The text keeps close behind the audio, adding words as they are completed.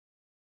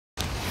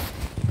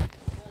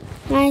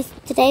Guys,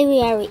 today we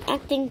are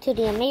reacting to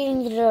the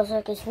Amazing Digital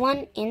Circus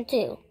 1 and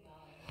 2.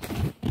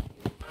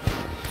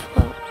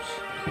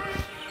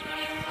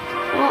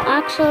 Well,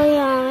 actually,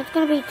 it's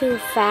gonna be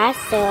too fast,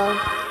 so...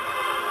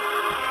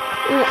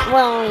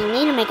 Well, we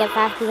need to make it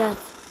fast because...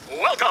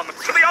 Welcome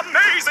to the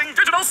Amazing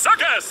Digital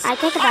Circus! I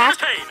take it My name back.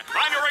 is Kane.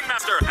 I'm your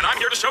ringmaster, and I'm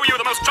here to show you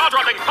the most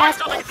jaw-dropping,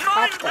 heart-stopping,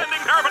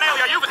 mind-bending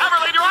paraphernalia you've ever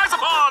laid your eyes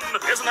upon!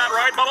 Isn't that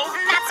right, Bubble?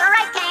 That's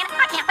right, Kane.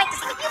 I can't wait to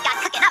see what you've got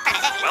cooking up for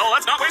today. Well,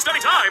 let's not waste any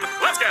time.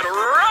 Let's get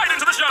right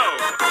into the show!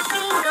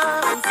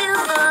 Jingle and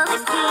Zooble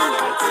and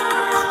Peanut too.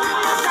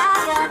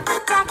 Saga, the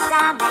ducks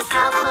and they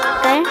couple.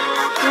 Okay,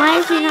 why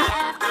is he not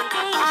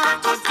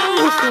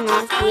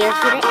here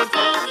today?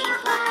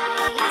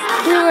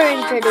 We were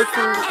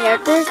introducing the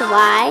characters.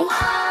 Why?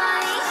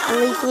 At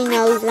least we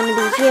know he's going to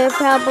be here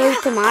probably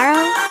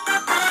tomorrow.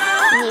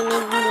 And the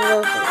Amazing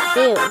Digital Circus 2.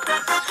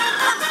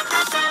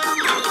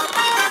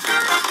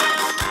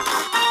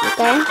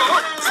 Okay.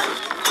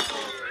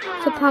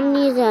 So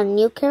Pomni is a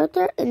new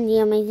character in the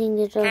Amazing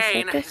Digital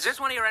Kane, Circus. is this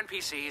one of your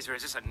NPCs or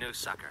is this a new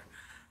sucker?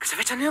 Because if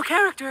it's a new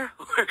character,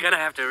 we're gonna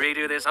have to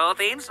redo this whole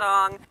theme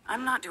song.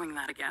 I'm not doing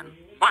that again.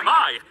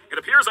 My! It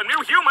appears a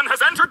new human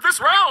has entered this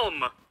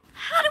realm!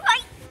 How do I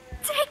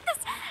take this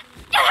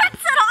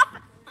headset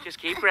off? Just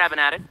keep grabbing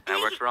at it. That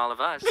works for all of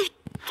us.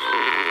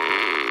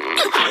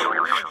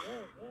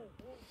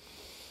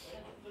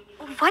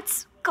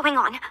 What's going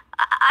on?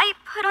 I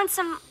put on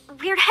some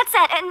weird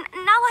headset and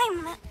now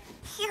I'm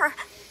here.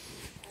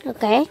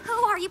 Okay. Who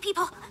are you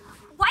people?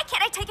 Why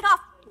can't I take it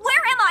off?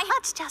 Where am I?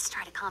 Let's just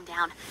try to calm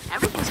down.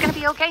 Everything's gonna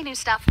be okay, new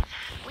stuff.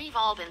 We've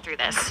all been through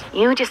this.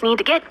 You just need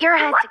to get your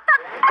head What the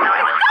is going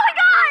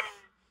on?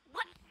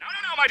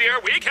 No, my dear.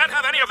 We can't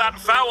have any of that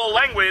foul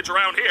language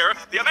around here.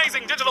 The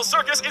Amazing Digital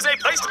Circus is a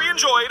place to be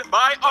enjoyed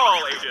by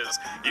all ages.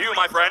 You,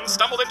 my friend,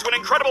 stumbled into an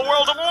incredible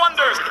world of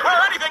wonders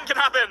where anything can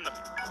happen.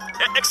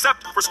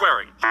 Except for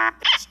swearing.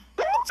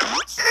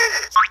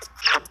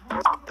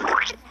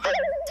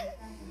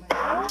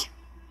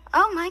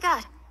 Oh my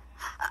god.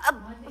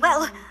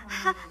 Well,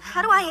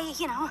 how do I,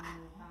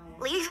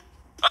 leave?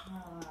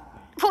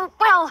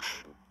 Well,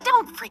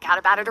 don't freak out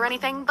about it or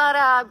anything,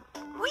 but,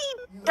 we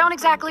don't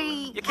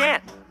exactly... You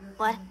can't.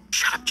 What?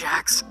 Shut up,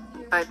 Jax.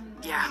 But,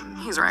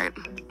 yeah, he's right.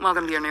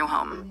 Welcome to your new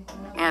home.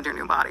 And your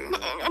new body.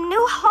 A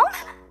new home?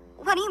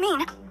 What do you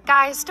mean?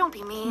 Guys, don't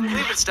be mean.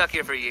 We've been stuck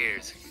here for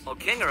years. Well,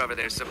 Kinger over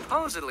there's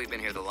supposedly been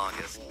here the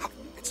longest.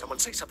 Did someone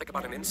say something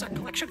about an insect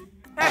collection?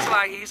 That's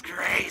why he's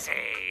crazy.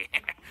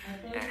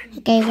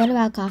 Okay, what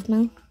about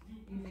Kaufmo?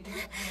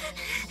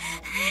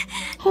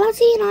 How is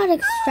he not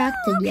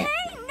extracted yet?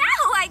 Okay,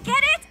 now I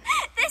get it.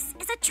 This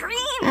is a dream.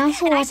 I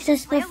also and watched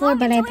this should play before, along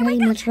but and I enjoy pretty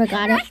my much family,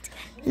 forgot it. right?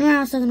 And we're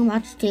also gonna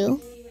watch 2.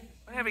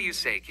 Whatever you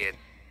say, kid.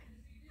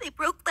 They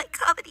broke my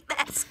comedy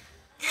mask.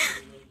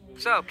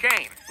 So,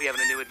 Kane, we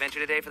having a new adventure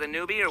today for the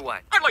newbie or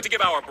what? I'd like to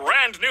give our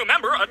brand new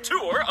member a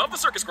tour of the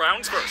circus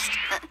grounds first.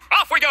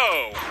 Off we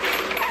go!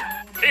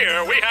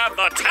 Here we have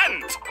the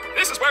tent.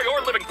 This is where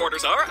your living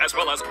quarters are, as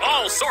well as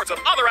all sorts of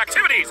other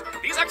activities.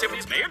 These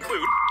activities may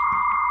include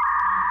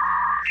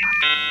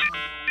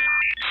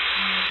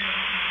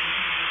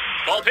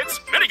ball pits,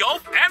 mini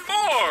golf, and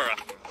more.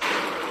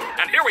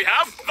 And here we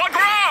have the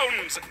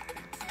grounds.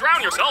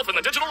 Drown yourself in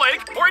the digital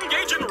lake or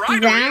engage in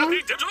ride Drown?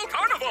 the digital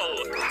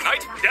carnival.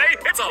 Night, day,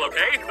 it's all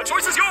okay. The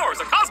choice is yours,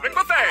 a cosmic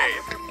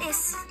buffet.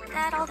 Is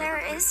that all there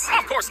is?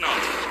 Of course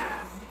not.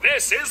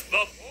 This is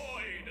the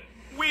void.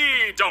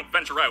 We don't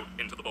venture out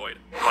into the void.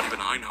 But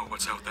even I know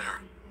what's out there.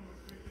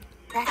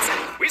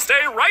 That's We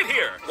stay right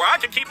here, where I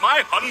can keep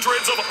my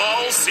hundreds of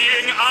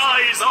all-seeing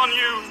eyes on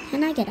you.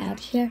 Can I get out of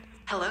here?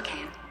 Hello,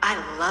 Kane. I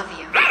love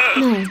you.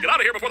 No. Get out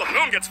of here before the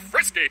moon gets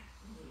frisky.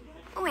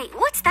 Wait,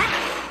 what's that?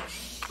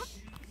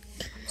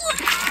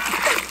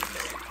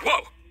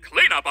 Whoa,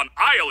 clean up on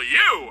aisle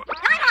U.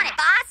 I'm on it,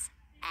 boss.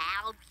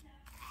 Ow.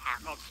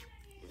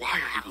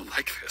 Why are you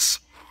like this?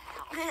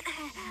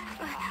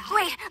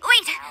 Wait.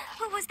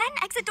 Was that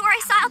an exit door I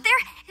saw out there?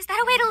 Is that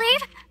a way to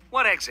leave?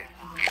 What exit?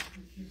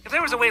 If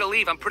there was a way to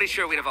leave, I'm pretty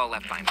sure we'd have all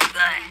left by now.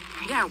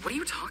 Yeah, what are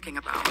you talking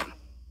about?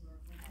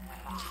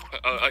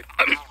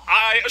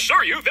 I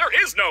assure you, there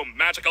is no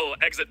magical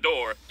exit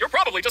door. You're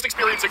probably just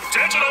experiencing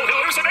digital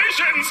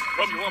hallucinations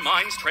from your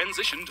mind's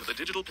transition to the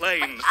digital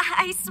plane.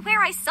 I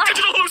swear I saw it.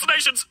 Digital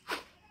hallucinations!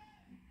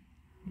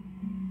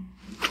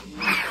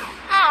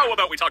 How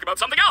about we talk about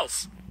something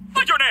else?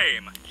 What's your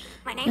name?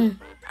 My name?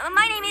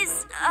 My name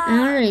is, I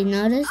already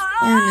noticed,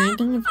 and I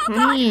think it's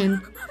funny, and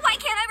Why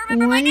can't I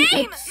remember my when name?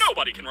 it's...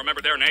 Nobody can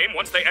remember their name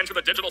once they enter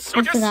the digital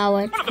circus. forgot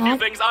what it's One of the few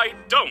called. things I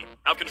don't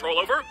have control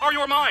over are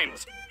your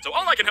minds. So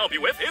all I can help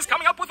you with is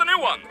coming up with a new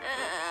one.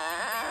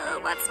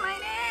 What's my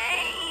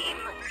name?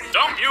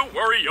 Don't you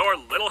worry your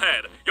little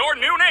head. Your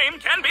new name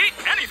can be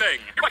anything.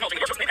 Hereby acknowledging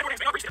the name and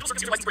digital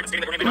circus digital license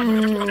stating that your name may not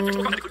contain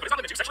sexual content, but it's not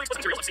limited to sexually explicit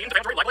materials like scenes,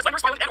 defamatory, libelous,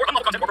 slanderous, violent, and/or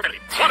unlawful content or profanity.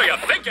 What are you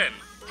thinking?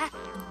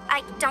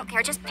 I don't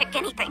care, just pick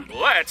anything.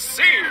 Let's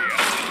see.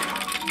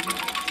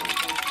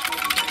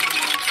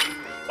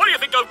 What do you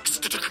think of...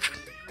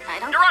 I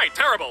don't... You're right,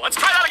 terrible. Let's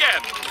try that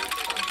again.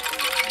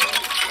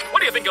 What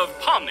do you think of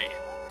Pomni?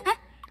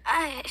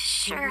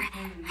 Sure.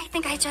 I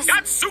think I just...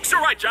 Gadzooks,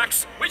 you're right,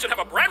 Jax. We should have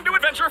a brand new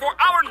adventure for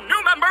our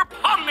new member,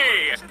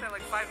 Pomni. I said that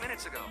like 5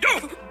 minutes ago.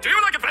 Do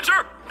you like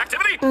adventure?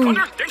 Activity?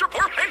 Wonder? Danger?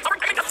 Poor? Pain?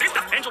 Suffering? Pain? Disease?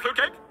 Death? Angel food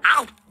cake?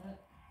 Ow!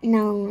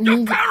 No,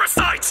 You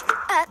parasites!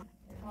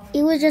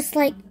 it was just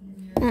like,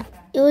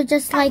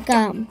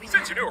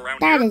 Since you're new around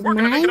that here, is we're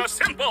gonna make it mine. a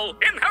simple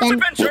in-house Then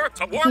adventure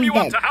to warm he's you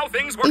up dead. to how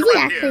things work Is he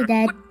around actually here.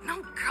 dead? No,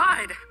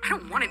 God, I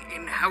don't want an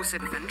in-house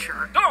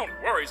adventure. Don't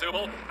worry,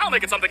 Zooble. I'll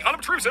make it something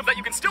unobtrusive that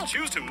you can still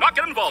choose to not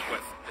get involved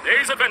with.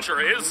 Today's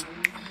adventure is...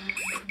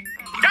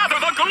 Gather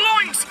the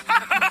gloinks!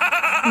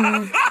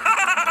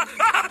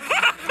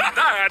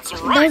 That's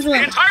right! Those The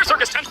are- entire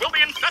circus tent will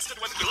be infested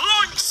with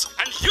gloinks,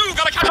 and you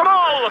gotta catch them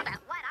all! What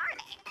are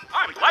they?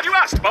 I'm glad you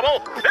asked,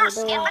 Bubble. There's...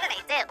 And what do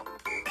they do?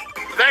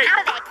 They...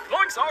 How do they-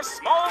 Gloinks are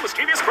small,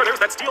 mischievous critters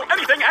that steal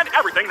anything and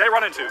everything they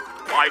run into.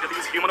 Why do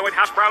these humanoid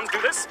hash browns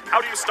do this?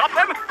 How do you stop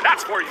them?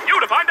 That's for you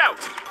to find out.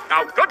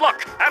 Now, good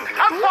luck, and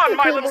have fun,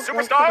 my little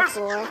superstars!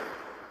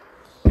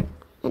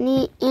 And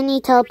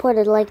he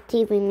teleported like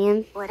TV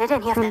Man What did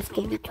any of from them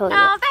Skippy mean? Toilet.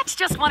 Oh, that's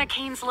just one of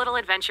Kane's little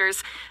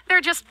adventures.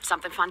 They're just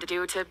something fun to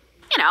do to,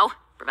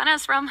 prevent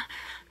us from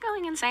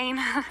going insane.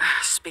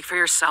 Speak for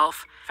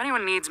yourself. If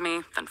anyone needs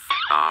me, then f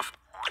off.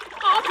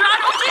 Oh, God,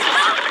 oh,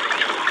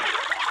 Jesus!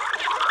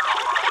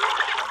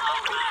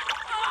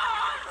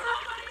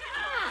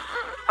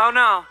 Oh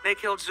no, they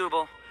killed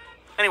Zooble.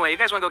 Anyway, you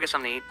guys want to go get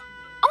something to eat?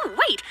 Oh,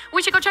 wait,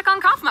 we should go check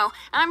on Kaufmo.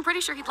 I'm pretty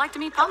sure he'd like to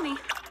meet Pomni.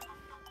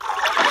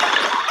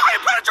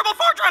 Impenetrable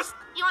fortress!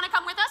 You want to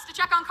come with us to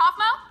check on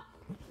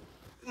Kaufmo?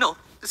 Non,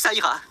 ça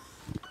ira.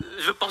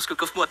 Je pense que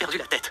Kaufmo a perdu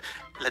la tête.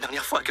 La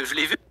dernière fois que je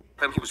l'ai vu.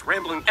 Then he was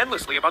rambling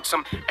endlessly about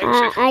some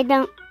exit. I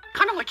don't.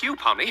 Kind of like you,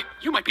 Pomni.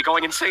 You might be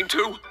going insane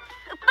too.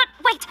 But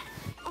wait,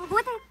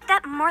 wouldn't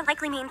that more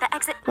likely mean the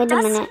exit Wait a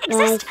does minute,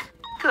 exist? guys.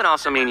 Could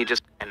also mean you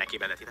just...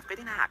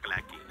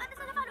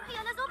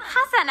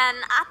 حسناً،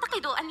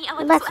 أعتقد أني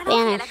أود That's سؤالا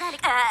حيال Spanish.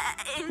 ذلك.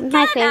 إن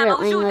My كان favorite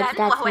موجوداً language,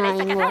 that's وهو ليس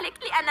not English. كذلك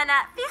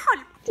لأننا في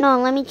حلم. No,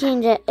 let me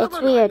change it. It's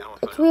weird.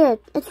 It's weird.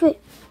 It's weird.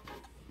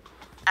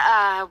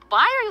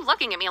 Why are you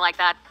looking at me like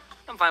that?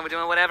 I'm fine with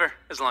doing whatever,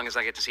 as long as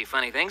I get to see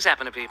funny things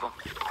happen to people.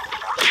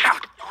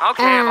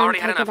 Okay, I've already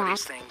had take it enough of back.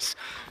 these things.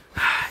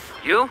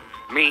 You,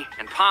 me,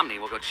 and Pomni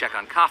will go check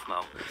on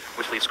Kaufmo,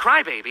 which leaves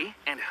Crybaby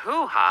and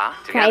Hoo-Ha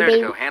together to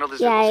go Crybaby. handle the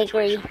Yeah, I Zooble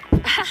agree. situation.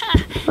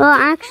 Well,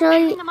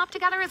 actually, Putting them up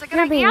together is a good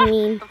you're being idea.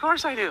 mean. Of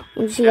course I do.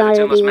 And she They're the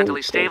two most already mentally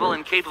went stable through.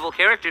 and capable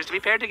characters to be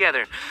paired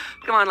together.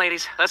 Come on,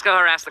 ladies, let's go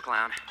harass the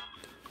clown.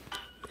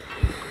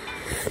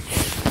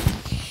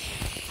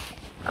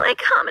 My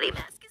comedy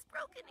mask is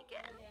broken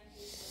again.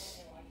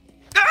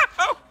 Ah!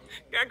 Oh!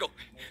 Gangle,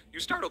 you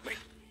startled me.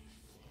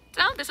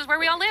 So, this is where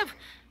we all live.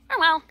 Or,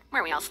 well,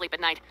 where we all sleep at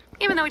night.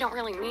 Even though we don't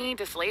really need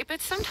to sleep,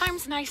 it's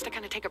sometimes nice to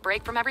kind of take a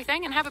break from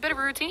everything and have a bit of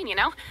a routine, you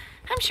know?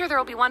 I'm sure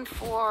there'll be one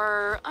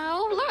for...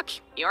 Oh, look,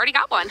 you already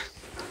got one.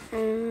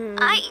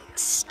 I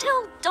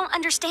still don't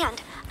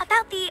understand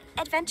about the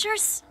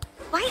adventures.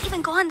 Why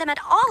even go on them at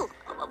all?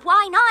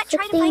 Why not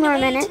try to 16 find a more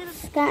way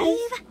minutes, to guys.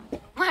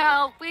 leave?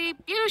 Well, we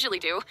usually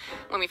do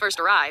when we first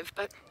arrive,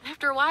 but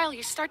after a while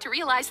you start to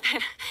realize that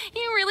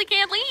you really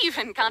can't leave,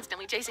 and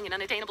constantly chasing an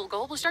unattainable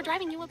goal will start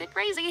driving you a bit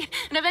crazy.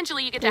 And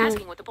eventually you get to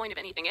asking what the point of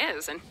anything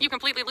is, and you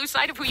completely lose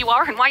sight of who you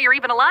are and why you're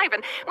even alive,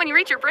 and when you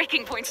reach your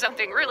breaking point,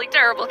 something really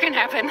terrible can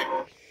happen.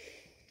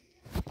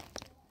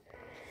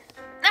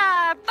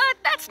 But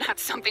that's not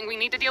something we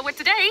need to deal with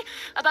today.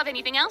 Above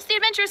anything else, the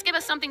adventures give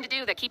us something to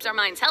do that keeps our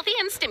minds healthy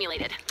and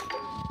stimulated.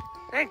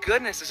 Thank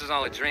goodness this is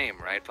all a dream,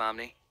 right,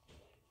 Pomni?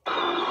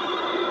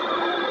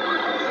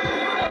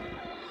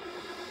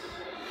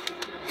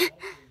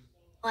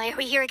 Why are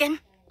we here again?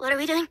 What are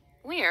we doing?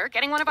 We're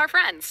getting one of our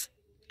friends.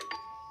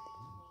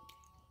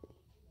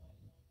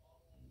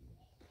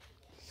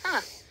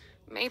 Huh.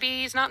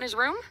 Maybe he's not in his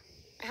room?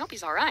 I hope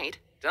he's all right.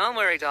 Don't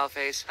worry,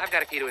 Dollface. I've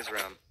got a key to his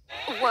room.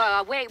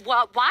 Wait,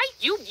 why?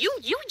 You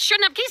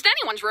shouldn't have keys to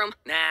anyone's room.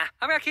 Nah,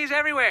 I've got keys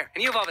everywhere,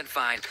 and you've all been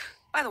fine.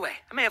 By the way,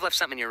 I may have left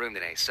something in your room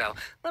today, so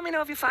let me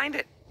know if you find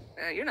it.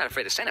 You're not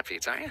afraid of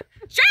centipedes, are you?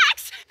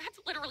 Jax! That's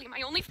literally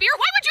my only fear.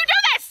 Why would you do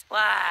this?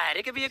 What?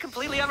 It could be a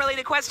completely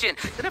unrelated question.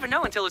 You'll never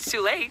know until it's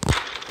too late.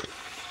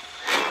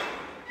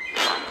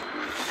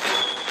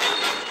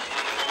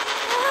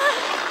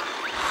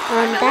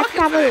 That's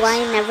probably why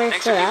I never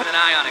Thanks for showed keeping up. an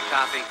eye on it,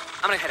 Coffee.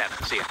 I'm gonna head out.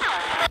 See ya.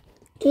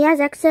 He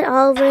has exit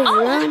all over his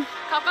room.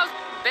 Kaufmo's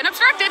been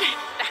obstructed.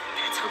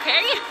 That's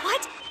okay.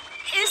 What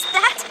is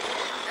that?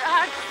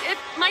 It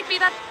might be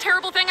that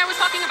terrible thing I was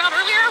talking about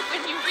earlier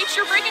when you reach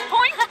your breaking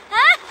point.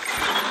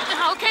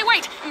 Okay,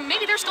 wait.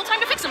 Maybe there's still time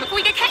to fix him if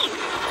we get Kane.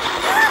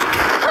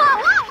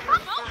 Well,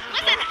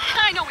 listen,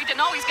 I know we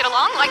didn't always get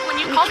along, like when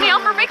you called me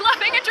out for fake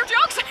laughing at your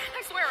jokes. I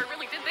swear I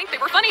really did think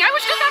they were funny. I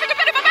was just having a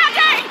bit of a bad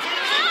day.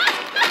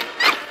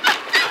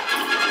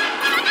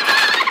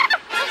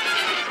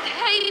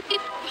 Hey,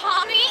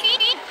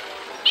 Pomni.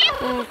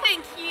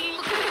 Thank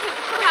you.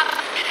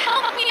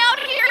 Help me out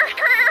here.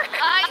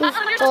 I She's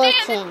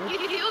understand.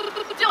 glitching.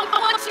 You don't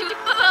want to.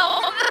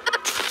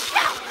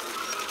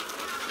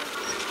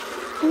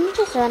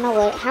 just run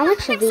away. How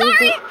much of these?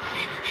 Sorry.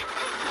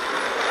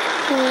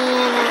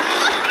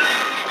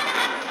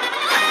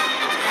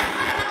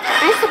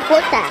 I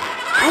support that.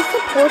 I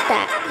support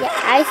that. Yeah,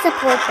 I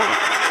support that.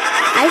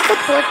 I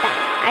support that.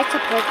 I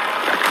support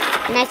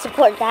that. And I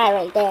support that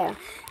right there.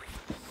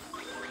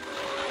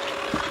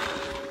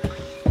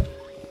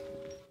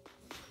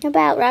 How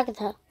about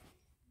Ragatha?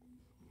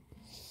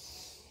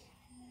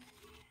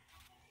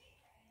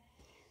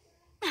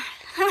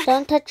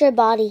 Don't touch your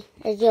body,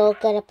 or you'll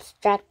get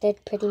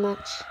abstracted pretty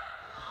much.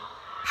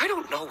 I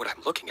don't know what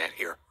I'm looking at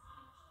here.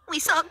 We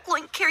saw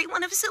Gloink carry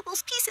one of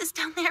Zubul's pieces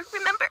down there,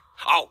 remember?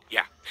 Oh,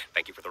 yeah.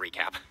 Thank you for the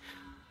recap.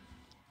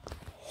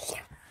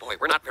 Boy,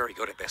 we're not very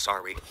good at this,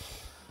 are we?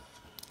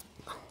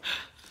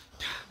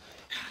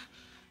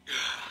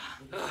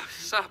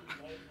 Sup,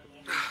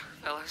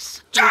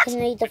 fellas? You can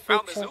read the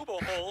Found the future.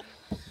 Zubul hole.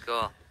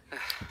 Cool.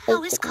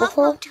 How is the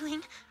Cosmo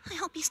doing? I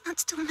hope he's not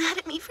still mad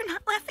at me for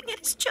not laughing at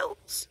his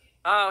jokes.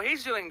 Oh,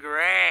 he's doing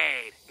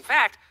great. In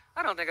fact,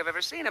 I don't think I've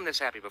ever seen him this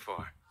happy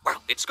before.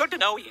 Well, it's good to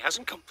know he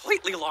hasn't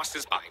completely lost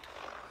his mind.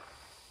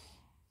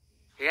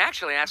 He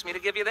actually asked me to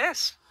give you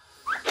this.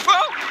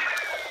 Whoa!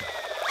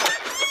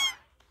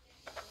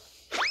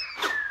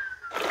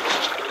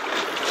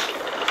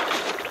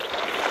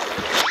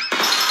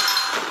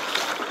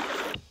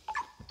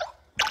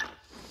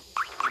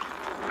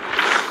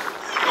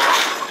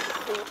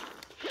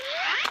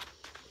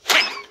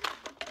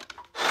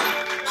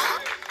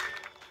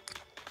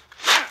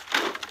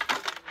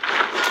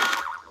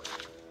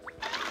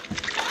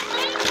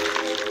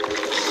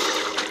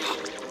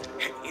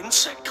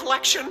 Insect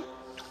collection?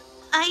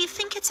 I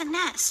think it's a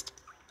nest.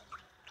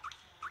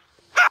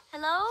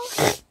 Hello?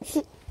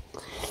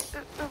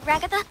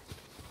 Ragatha?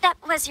 That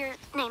was your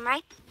name,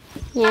 right?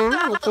 Yeah,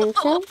 I think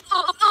so.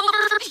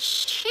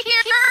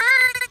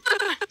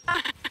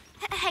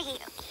 Hey,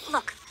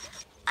 look.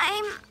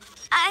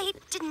 I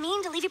didn't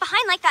mean to leave you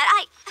behind like that.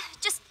 I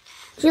just...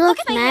 She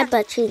looks at my mad, hair.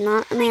 but she's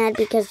not mad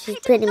because she's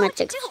pretty much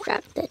not do.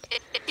 extracted.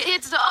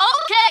 It's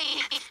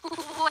okay.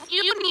 What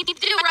you need to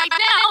do right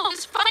now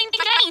is find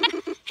Kane.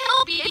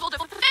 He'll be able to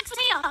fix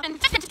me up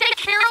and take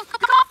care of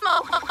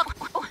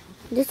Cosmo.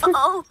 This was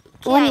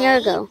Okay. 1 year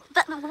ago.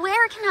 But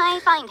where can I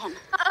find him?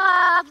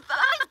 I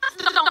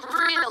don't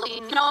really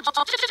know.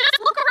 Just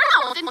look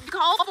around and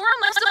call for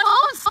him, I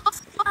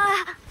suppose.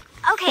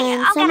 Okay,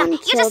 And I'll get him. someone You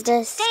killed just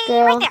this stay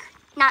girl. right there.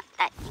 Not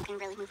that you can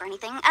really move or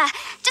anything.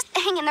 Just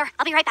hang in there.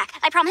 I'll be right back.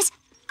 I promise.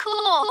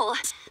 Cool.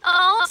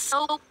 Oh,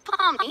 so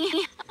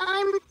Pommy,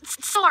 I'm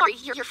sorry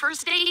your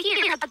first day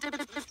here had to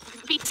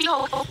be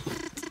so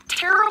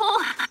terrible.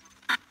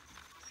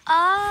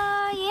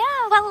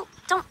 Yeah, well,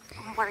 don't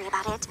worry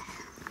about it.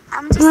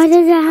 I'm just... Why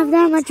does it have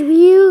that much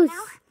views?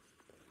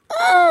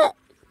 Hello?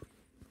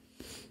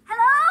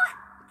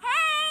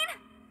 Kane?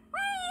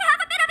 We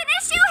have a bit of an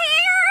issue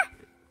here!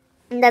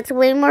 And that's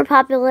way more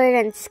popular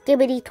than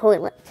Skibbity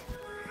Toilet.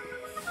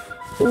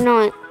 You know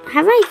what?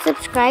 Have I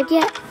subscribed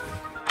yet?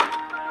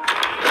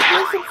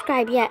 Have I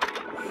subscribed yet?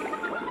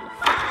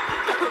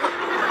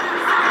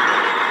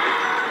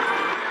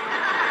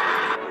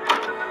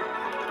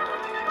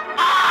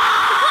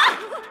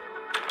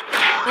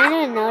 I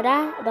didn't know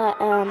that, but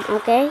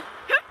okay.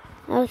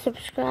 I was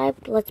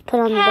subscribed. Let's put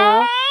on the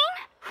bell.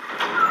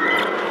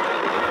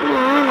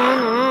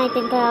 No, I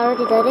think I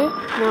already did it.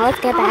 Now let's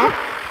get back.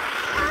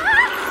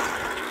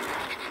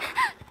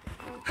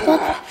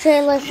 That's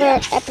trailer for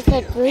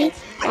episode 3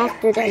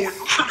 after this.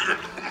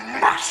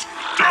 Must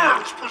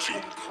dares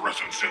presume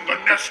presence in the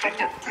nest of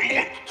the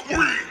Gloink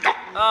Queen.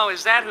 Oh,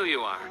 is that who you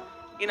are?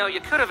 You know,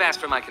 you could have asked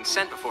for my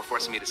consent before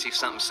forcing me to see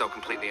something so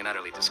completely and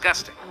utterly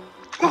disgusting.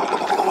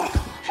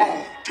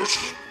 How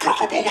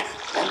despicable! A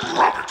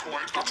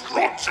rabbitoid that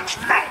runs its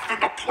mouth in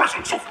the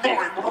presence of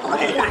my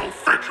royal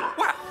figure.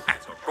 Well,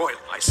 as a royal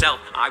myself,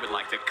 I would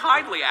like to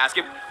kindly ask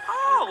him.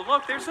 Oh,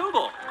 look, there's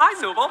Zubul. Hi,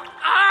 Zubul.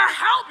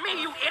 Help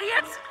me, you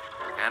idiots!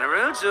 Kinda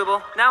rude,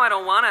 Zubul. Now I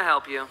don't want to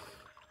help you.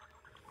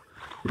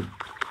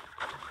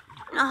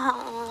 No,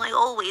 I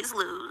always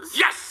lose.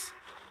 Yes!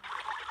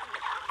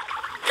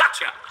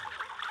 Gotcha!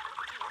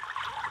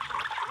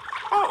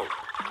 Oh.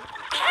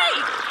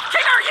 Hey!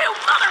 King, are you,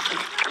 mother...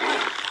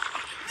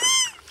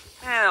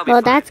 I'll be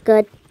Well, fine. that's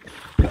good.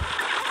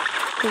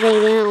 Because I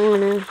didn't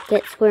want to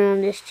get square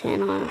on this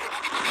channel. Gotta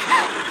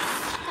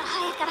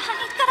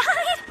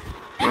hide.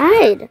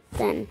 Hide,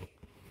 then.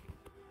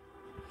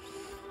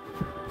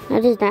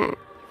 What is that?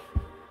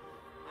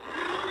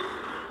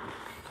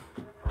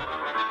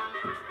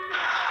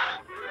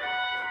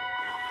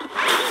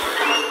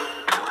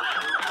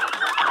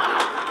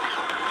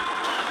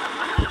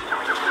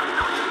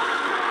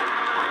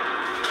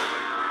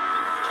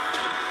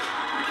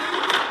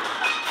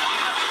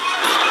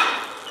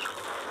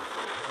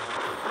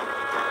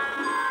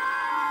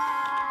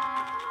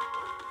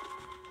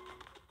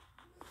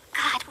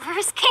 God,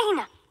 where's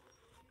Kane?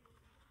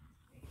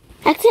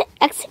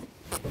 Exit.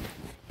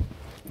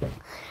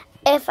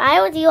 If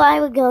I was you, I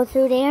would go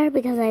through there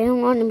because I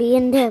don't want to be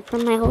in there for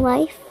my whole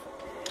life.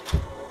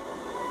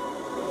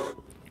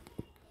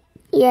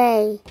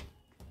 Yay.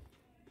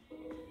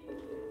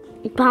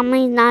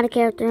 Probably not a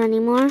character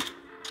anymore.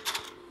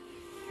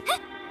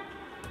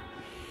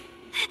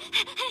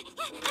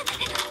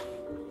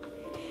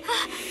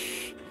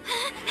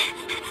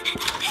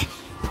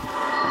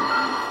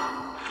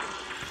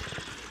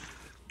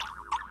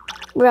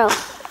 Bro,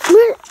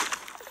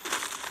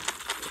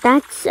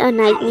 that's a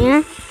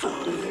nightmare.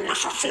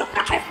 This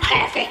assortment of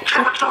colorful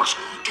characters.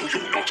 Do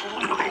you not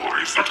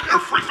realize that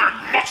everything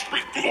must be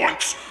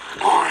Gloinks?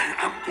 I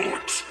am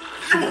Gloinks.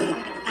 You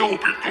will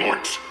be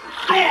Gloinks.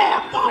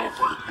 God will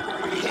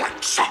be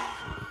Gloinks.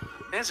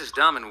 This is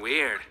dumb and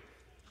weird.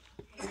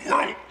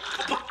 Well, yet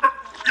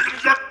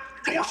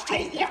you're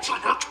still watching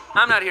it.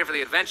 I'm not here for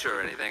the adventure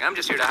or anything. I'm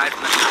just here to hide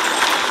from the...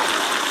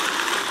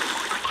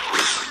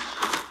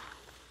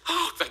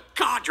 Oh, thank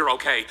God you're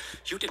okay.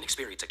 You didn't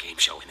experience a game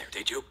show in there,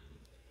 did you?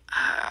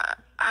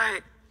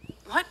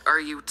 What are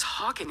you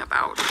talking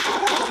about? What's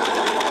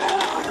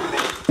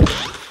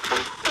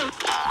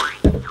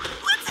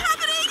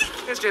happening?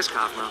 It's just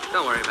Cosmo.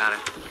 Don't worry about it.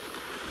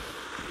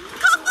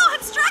 Cosmo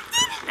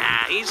abstracted?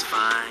 Nah, he's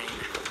fine.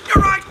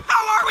 You're right.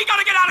 How are we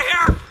gonna get out of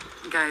here?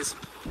 Guys,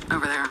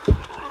 over there.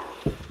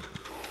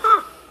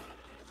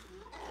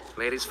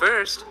 Ladies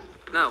first.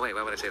 No, wait,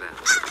 why would I say that?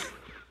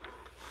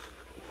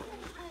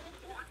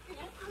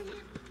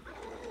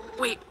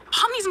 Wait,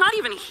 Pomni's not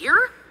even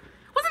here?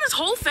 Wasn't this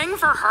whole thing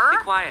for her?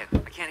 Be quiet.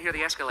 I can't hear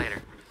the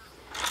escalator.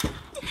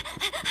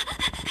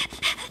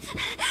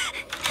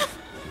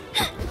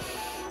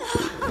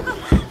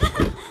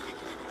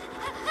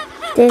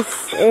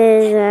 This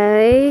is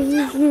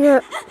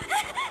a...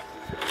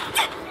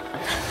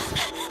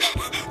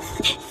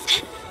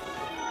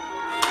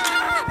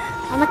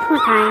 How much more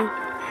time?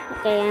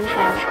 Okay, I'm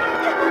sorry.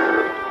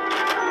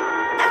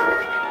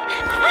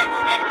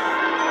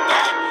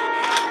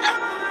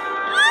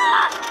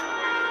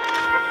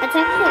 It's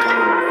actually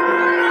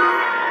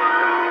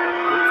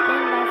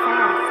going by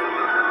fast.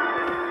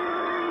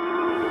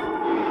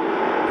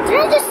 Did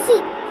I just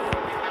see?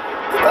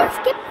 Did they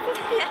skip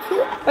 52?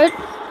 Or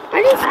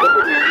are they skipping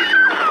numbers?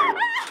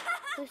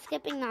 They're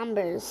skipping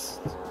numbers.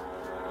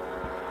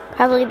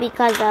 Probably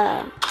because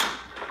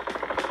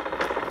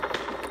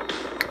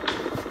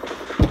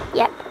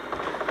yep.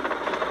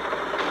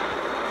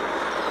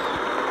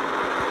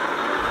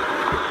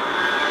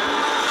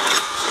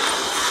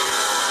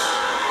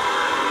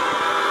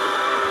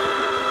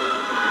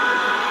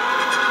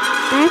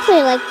 I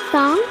actually like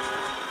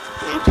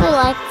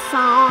the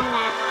song.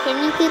 Can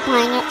you keep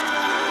playing it?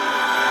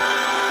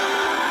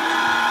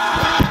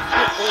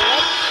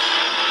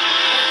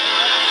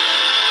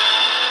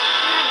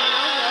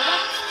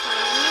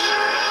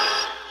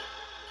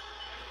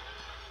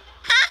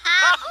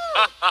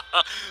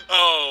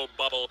 Oh,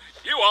 Bubble,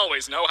 you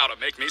always know how to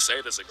make me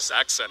say this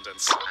exact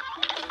sentence.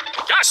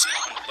 Yes!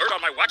 Alert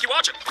on my Wacky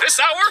Watch at this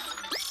hour?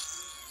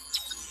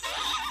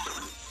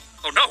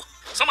 Oh no!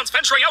 Someone's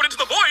venturing out into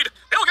the void!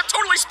 They'll get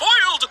totally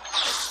spoiled!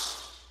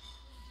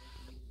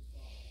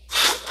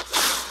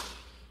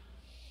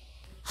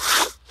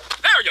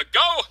 There you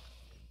go!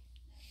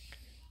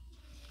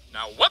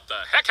 Now what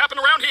the heck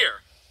happened around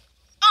here?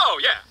 Oh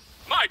yeah,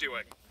 my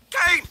doing.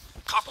 Kane!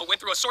 Kaufmo went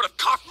through a sort of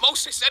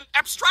cougmosis and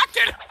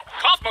abstracted.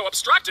 Kaufmo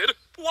abstracted?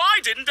 Why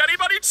didn't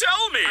anybody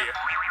tell me?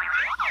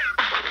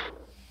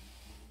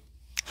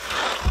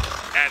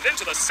 And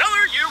into the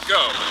cellar you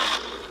go.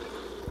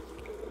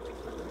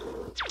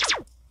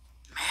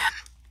 Man,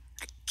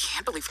 I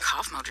can't believe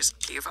Kaufmo just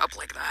gave up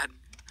like that.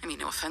 I mean,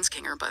 no offense,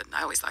 Kinger, but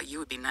I always thought you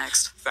would be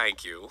next.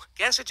 Thank you.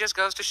 Guess it just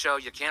goes to show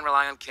you can't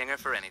rely on Kinger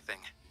for anything.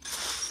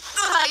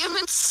 I am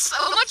in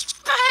so much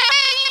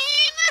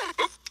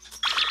pain!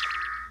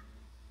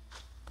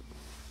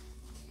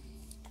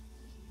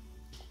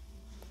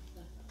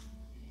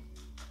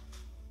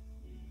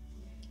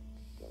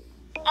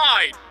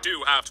 I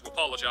do have to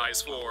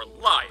apologize for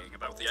lying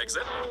about the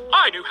exit.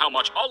 I knew how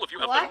much all of you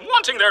have been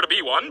wanting there to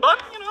be one,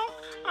 but, you know,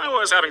 I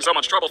was having so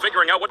much trouble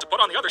figuring out what to put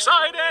on the other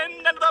side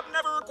and ended up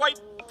never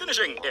quite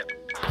finishing it.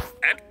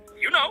 And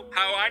you know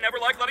how I never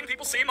like letting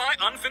people see my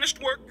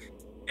unfinished work,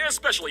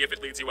 especially if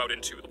it leads you out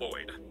into the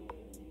void.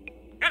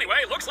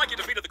 Anyway, looks like you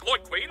defeated the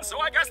Gloit Queen, so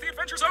I guess the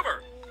adventure's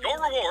over. Your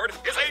reward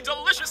is a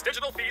delicious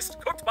digital feast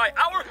cooked by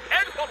our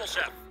head bubble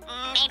chef.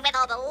 Made with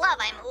all the love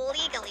I'm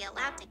legally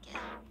allowed to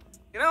give.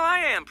 You know, I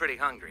am pretty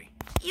hungry.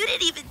 You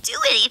didn't even do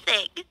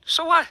anything.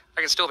 So what?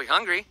 I can still be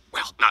hungry.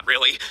 Well, not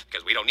really,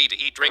 because we don't need to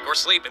eat, drink, or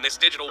sleep in this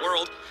digital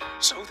world.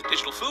 So the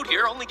digital food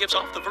here only gives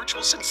off the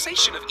virtual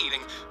sensation of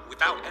eating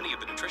without any of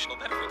the nutritional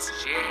benefits.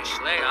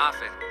 Sheesh, lay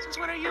off it. Since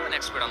when are you an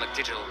expert on the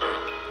digital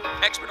world?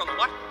 Expert on the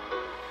what?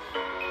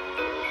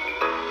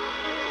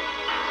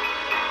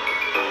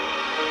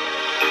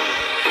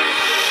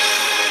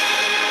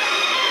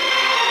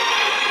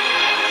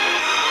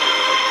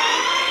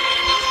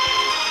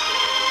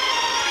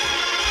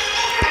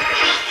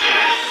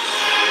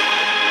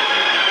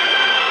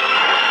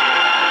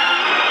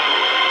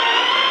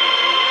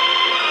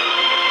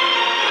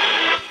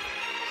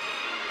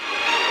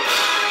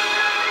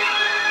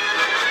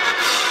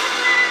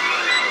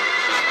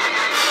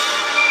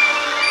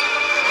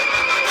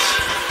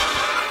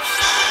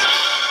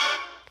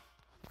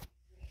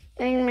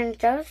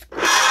 those.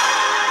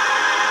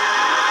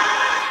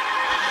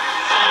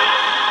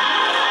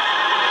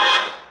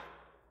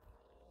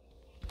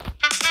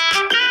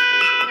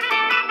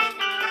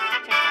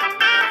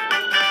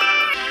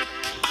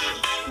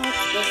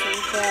 What's this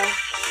intro?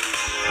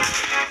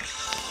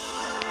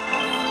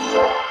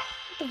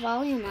 Put the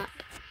volume up.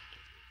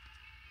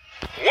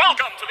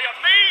 Welcome to the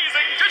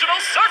amazing digital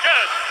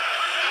circus!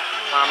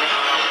 Pommy.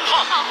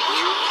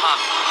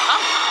 Pommy.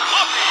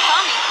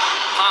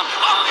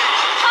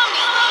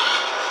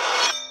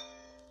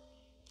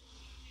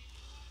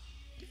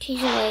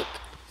 She's like,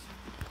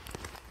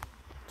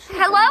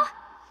 Hello?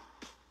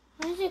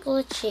 why is it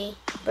glitchy?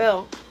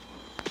 Bro.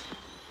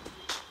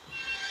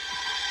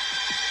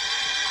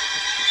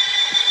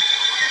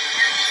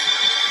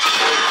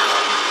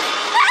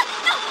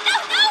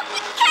 No!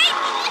 Kate!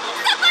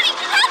 Somebody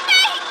help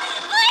me!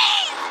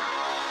 Please!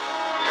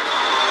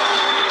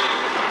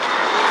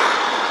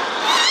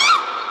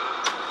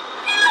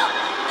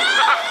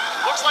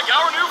 Looks like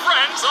our new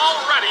friend's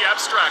already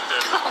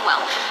abstracted. Oh,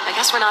 well, I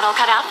guess we're not all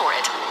cut out for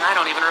it. I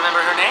don't even remember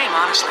her name,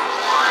 honestly.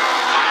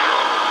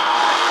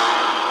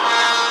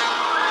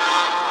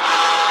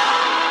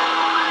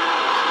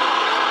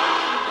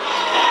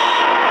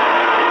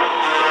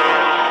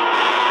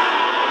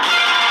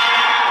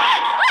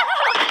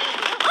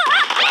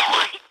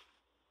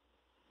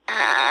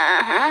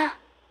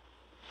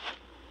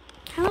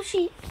 How is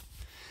she?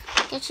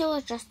 I guess she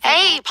was just.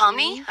 Hey,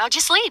 Pomni, how'd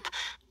you sleep?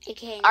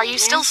 Okay, Are you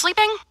still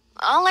sleeping?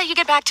 I'll let you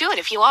get back to it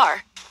if you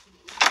are.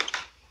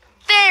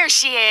 There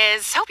she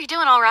is. Hope you're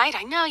doing all right.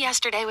 I know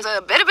yesterday was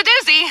a bit of a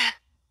doozy.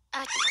 A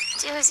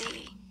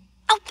doozy.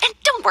 Oh, and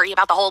don't worry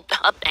about the whole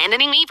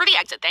abandoning me for the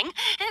exit thing.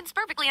 It's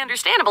perfectly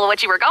understandable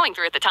what you were going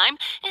through at the time,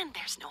 and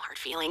there's no hard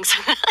feelings.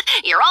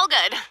 You're all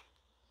good.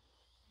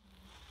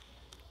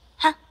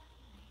 Huh?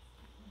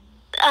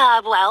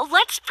 Well,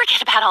 let's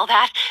forget about all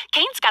that.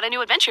 Kane's got a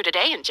new adventure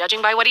today, and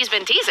judging by what he's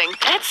been teasing,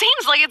 it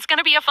seems like it's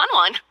gonna be a fun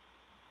one.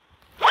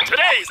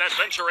 Today's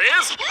adventure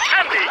is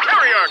Candy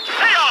Carrier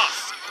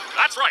Chaos!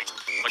 That's right,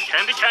 the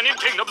Candy Canyon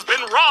Kingdom's been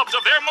robbed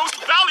of their most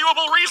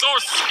valuable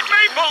resource,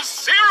 maple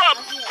syrup!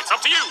 It's up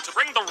to you to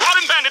bring the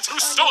rotten bandits who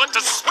stole it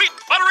to sweet,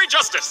 buttery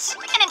justice.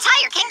 An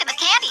entire kingdom of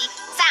candy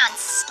sounds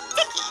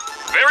sticky.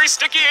 Very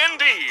sticky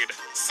indeed.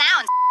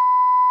 Sounds.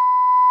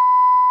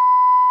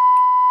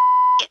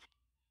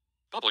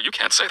 Bubble, you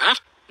can't say that.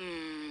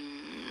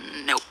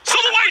 Nope.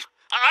 Silver White!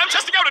 I'm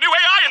testing out a new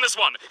AI in this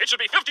one. It should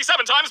be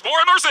 57 times more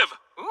immersive.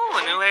 Ooh,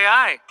 a new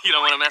AI. You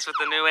don't want to mess with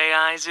the new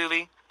AI,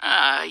 Zuby?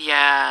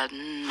 Yeah,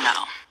 no.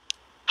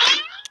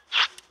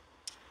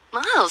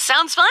 Oh,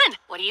 sounds fun.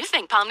 What do you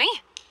think, Pomni?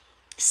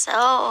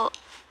 So,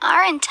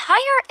 our entire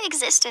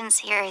existence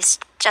here is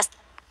just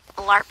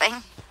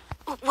LARPing.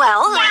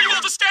 Well, Why are you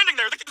all just standing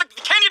there? The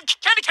Candy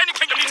Canyon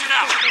Kingdom needs you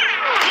now.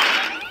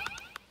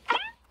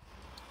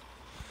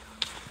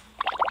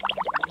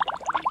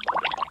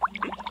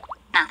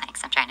 No,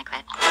 thanks. I'm trying to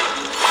quit.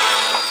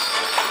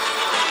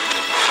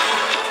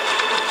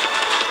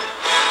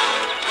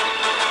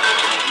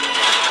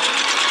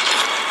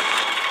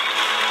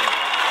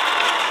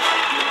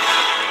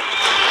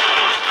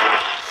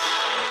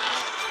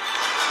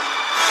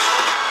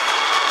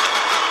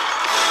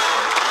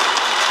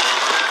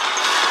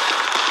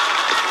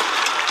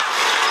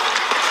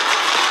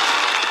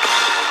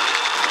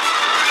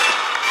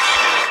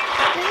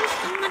 There's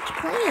so much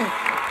play.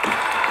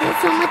 There's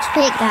so much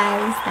fake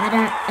guys that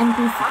are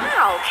NPCs.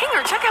 wow,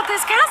 Kinger, check out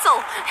this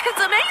castle. It's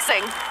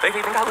amazing. They've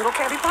even got little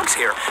candy bugs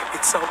here.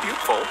 It's so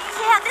beautiful.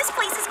 Yeah, this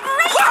place is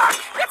great! Look!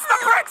 It's the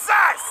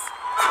princess!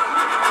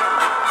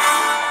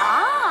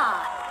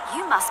 Ah,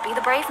 you must be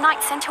the brave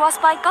knight sent to us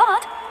by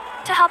God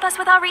to help us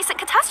with our recent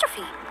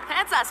catastrophe.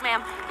 That's us,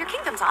 ma'am. Your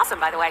kingdom's awesome,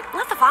 by the way.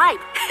 Love the vibe.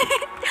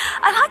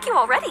 I like you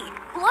already.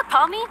 Look,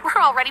 Pomni,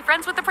 we're already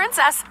friends with the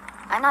princess.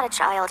 I'm not a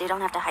child. You don't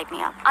have to hype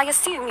me up. I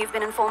assume you've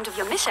been informed of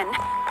your mission.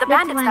 The That's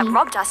bandits that funny.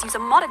 robbed us use a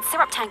modded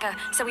syrup tanker,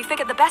 so we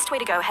figured the best way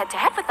to go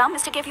head-to-head with them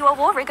is to give you a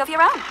war rig of your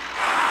own.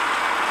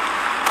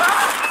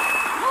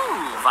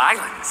 Ooh,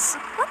 violence.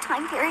 What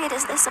time period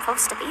is this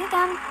supposed to be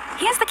again?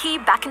 Here's the key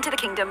back into the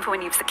kingdom for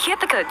when you've secured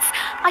the goods.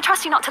 I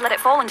trust you not to let it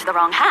fall into the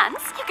wrong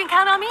hands. You can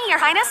count on me, Your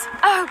Highness.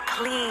 Oh,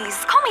 please,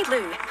 call me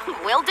Lou.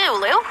 Will do,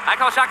 Lou. I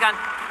call shotgun.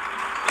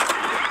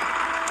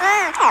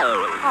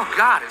 Oh,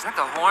 God, is that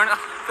the horn? Ugh,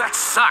 that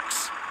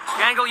sucks.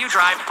 Jangle, you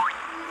drive.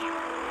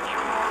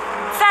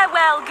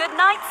 Farewell, good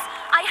knights.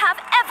 I have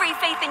every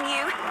faith in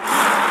you.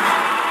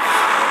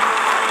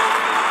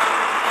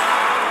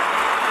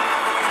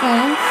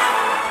 Okay.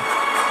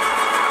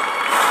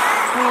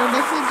 So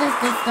this is just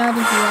the start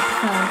of the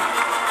episode.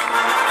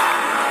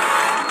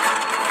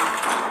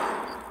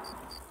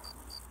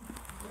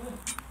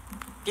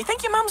 Do you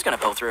think your mum's gonna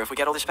pull through if we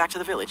get all this back to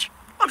the village?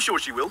 I'm sure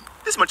she will.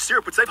 This much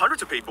syrup would save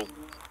hundreds of people.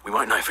 We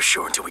won't know for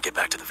sure until we get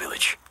back to the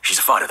village. She's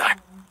a fighter, though.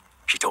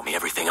 She taught me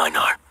everything I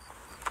know.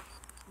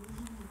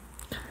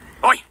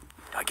 Oi!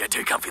 Don't get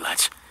too comfy,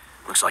 lads.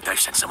 Looks like they've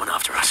sent someone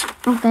after us.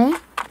 Okay.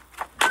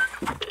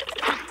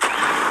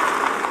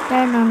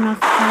 Fair enough,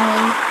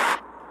 guys.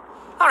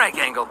 All right,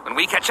 right, Gangle. When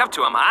we catch up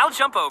to them, I'll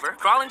jump over,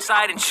 crawl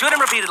inside, and shoot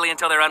them repeatedly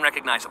until they're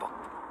unrecognizable.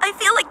 I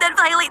feel like that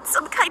violates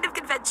some kind of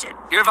convention.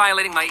 You're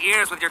violating my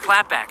ears with your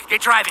clapback.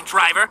 Get driving,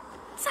 driver.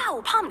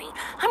 So, Pomni,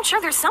 I'm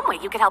sure there's some way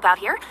you could help out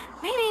here.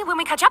 Maybe when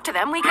we catch up to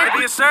them, we could...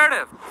 Be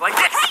assertive. Like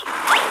this. Hey!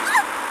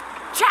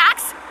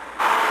 Jax!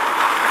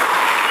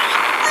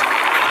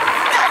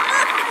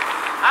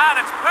 Ah,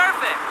 that's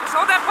perfect. Just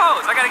hold that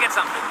pose. I gotta get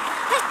something.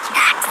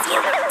 Jax, you...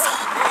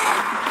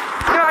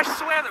 I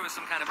swear there was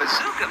some kind of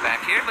bazooka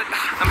back here, but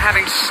I'm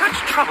having such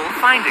trouble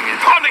finding it.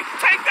 Pomni,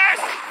 take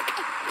this!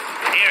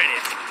 Here it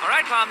is. All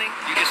right, Pomni.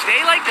 You just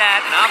stay like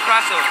that, and I'll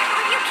cross over.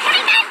 Are you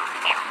kidding me?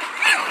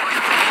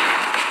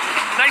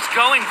 Nice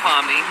going,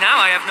 Pomni. Now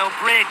I have no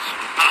bridge.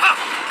 Aha!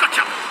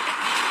 Gotcha!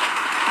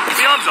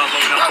 The arms aren't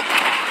long enough.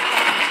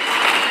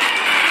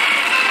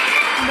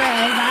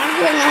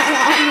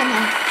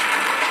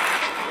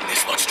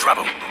 This looks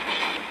trouble.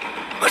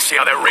 Let's see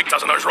how that rig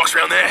does on those rocks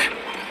around there.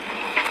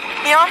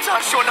 My arms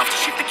aren't short enough to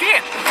shift the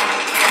gear.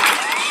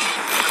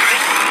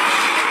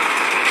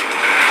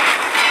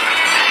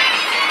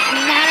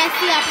 Now that's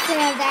the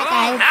opposite of that,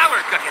 guys. Now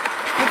we're cooking.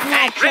 It's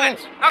not short.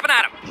 Ribbons, up and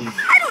at 'em.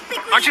 I don't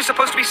think we... Aren't you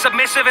supposed to be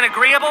submissive and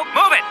agreeable?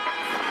 Move it.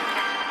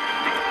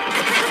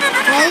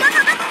 What?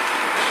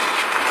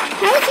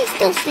 How is he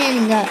still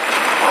standing up?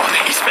 Oh,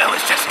 these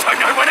fellas just don't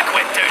know when to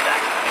quit, do they?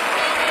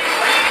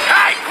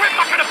 Hey, quit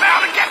mucking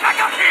about and get back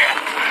up here!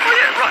 Oh,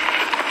 yeah, right.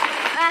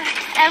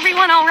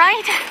 Everyone all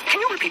right? Can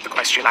you repeat the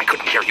question? I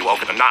couldn't hear you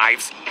over the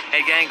knives.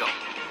 Hey, Gangle.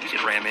 You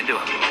should ram into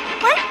him.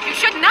 What? You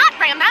should not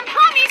ram them.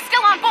 Pomni's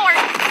still on board.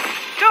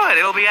 Do it.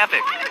 It'll be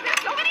epic. Why are there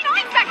so many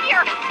knives back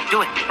here?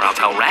 Do it, or I'll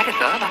tell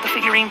Ragatha about the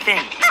figurine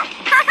thing.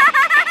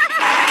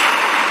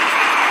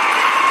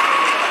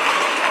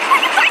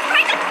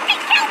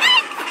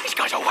 These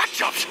guys are whack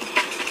jobs.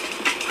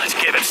 Let's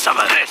give him some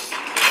of this.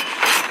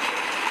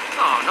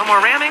 Oh, no more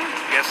ramming?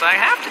 Guess I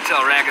have to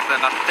tell Ragatha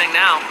about the thing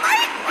now.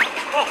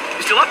 Oh,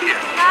 he's still up here.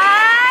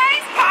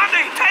 Guys!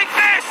 Pomni, take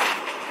this!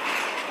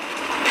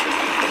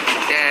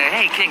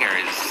 Hey, Kinger,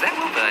 is that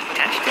rope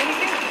attached to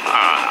anything?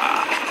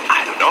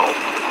 I don't know.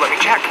 Let me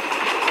check.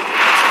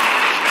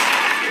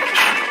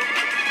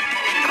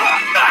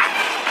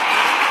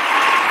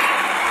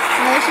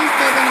 No, she's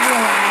still gonna be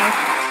alive.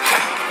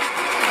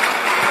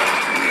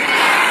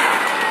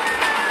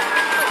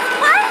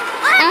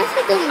 How's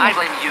she doing I that?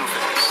 blame you for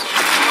this.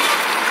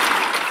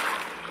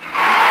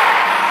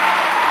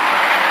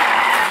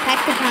 Pack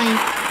the pine.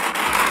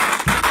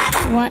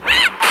 What?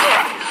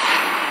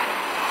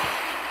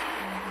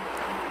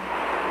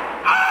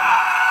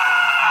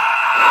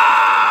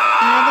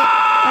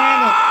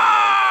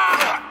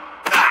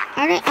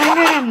 Are they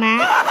under the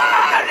mat?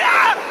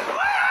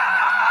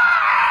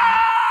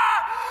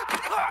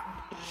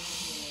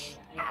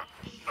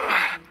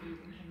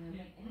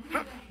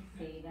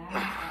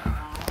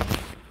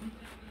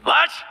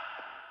 What?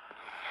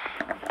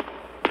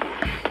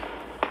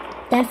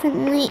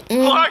 Definitely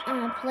in What? a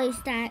place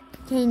that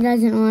Kane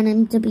doesn't want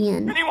him to be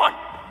in. Anyone?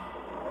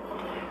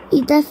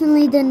 He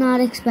definitely did not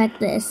expect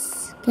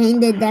this. Kane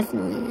did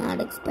definitely not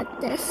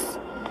expect this.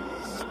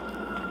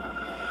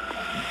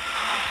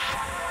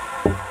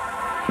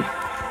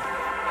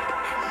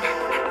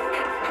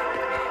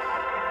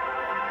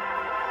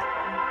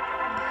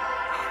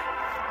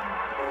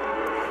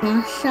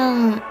 Nice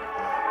shot.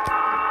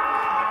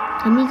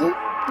 Can we do?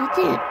 That's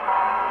it.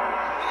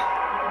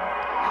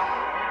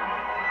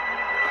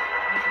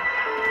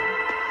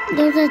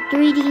 Those are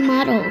 3D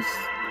models.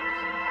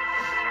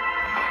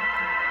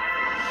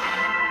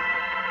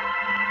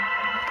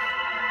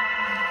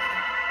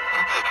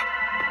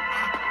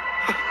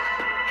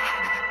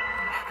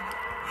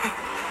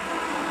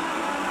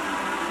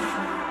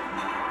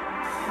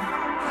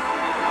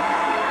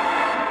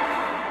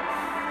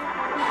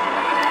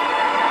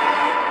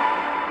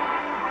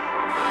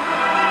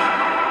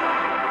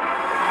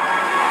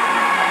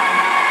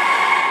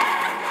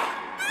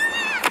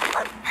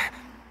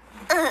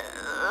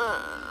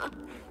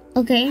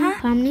 Okay,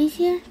 Pomni's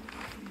here.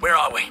 Where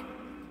are we?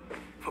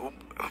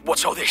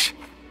 What's all this?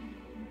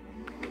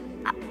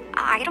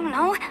 I don't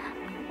know.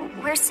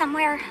 We're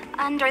somewhere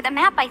under the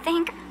map, I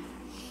think.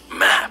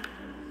 Map?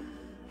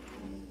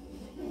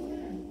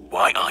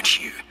 Why aren't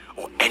you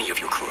or any of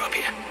your crew up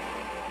here?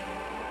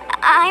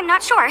 I'm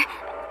not sure.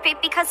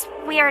 Because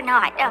we are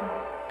not,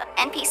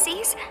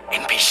 NPCs?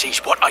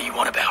 NPCs, what are you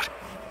on about?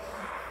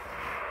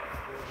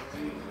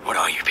 What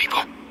are you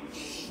people?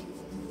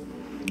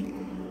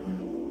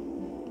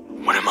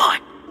 What am I?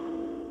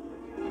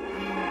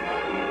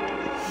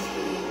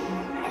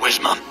 Where's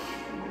Mum?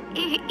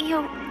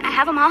 You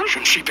have a mom?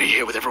 Shouldn't she be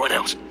here with everyone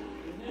else?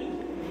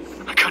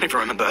 I can't even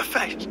remember her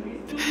face.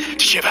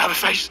 Did she ever have a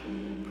face?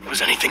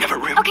 Was anything ever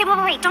real? Okay,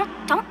 wait, don't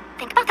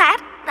think about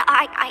that.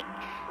 I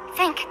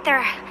think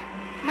there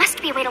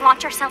must be a way to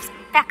launch ourselves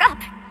back up,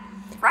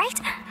 right?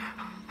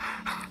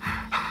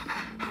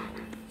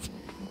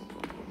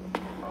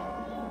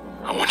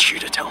 I want you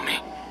to tell me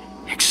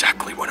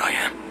exactly what I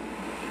am.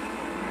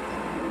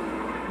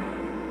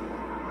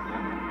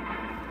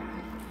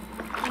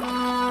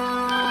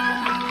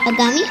 A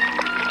gummy?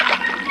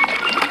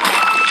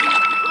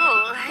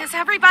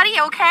 everybody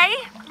okay?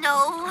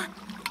 No.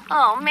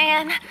 Oh,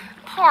 man.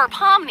 Poor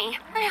Pomni.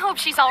 I hope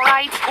she's all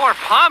right. Poor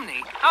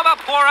Pomni? How about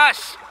poor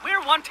us?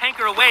 We're one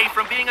tanker away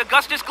from being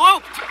Augustus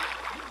Glooped.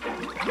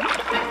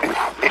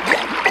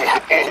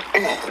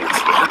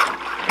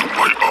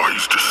 My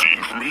eyes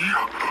deceive me?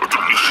 A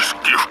delicious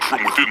gift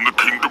from within the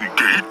kingdom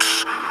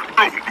gates?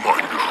 Don't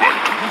mind if I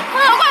do.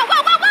 Whoa,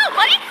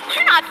 buddy!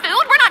 We're not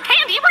food, we're not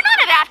candy, we're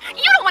none of that!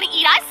 You don't want to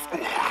eat us!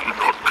 Oh,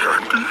 you're not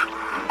candy?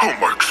 How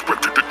am I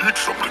expected to eat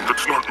something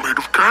that's not made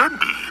of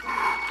candy?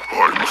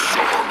 I'm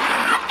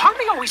sorry.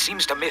 Pomni always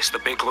seems to miss the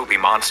big loopy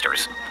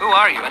monsters. Who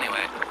are you,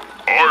 anyway?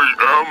 I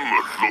am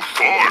the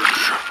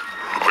Fudge.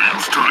 I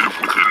used to live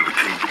within the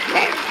kingdom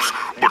walls,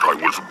 but I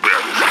was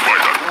banished by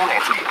that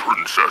rotten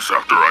princess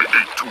after I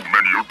ate too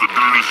many of the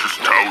delicious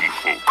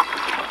townfolk.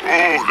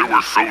 Oh, they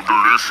were so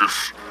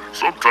delicious.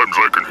 Sometimes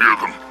I can hear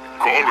them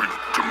calling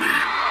to me.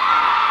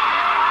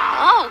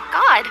 Oh,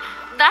 God.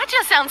 That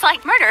just sounds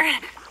like murder.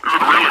 Is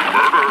it really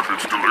murder if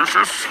it's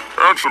delicious?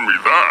 Answer me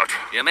that.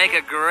 You make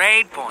a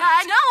great point.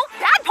 No,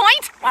 bad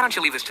point. Why don't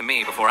you leave this to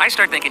me before I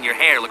start thinking your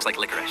hair looks like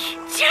licorice?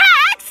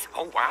 Jax!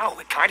 Oh, wow,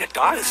 it kind of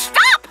does.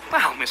 Stop!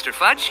 Well, Mr.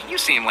 Fudge, you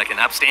seem like an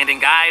upstanding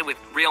guy with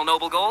real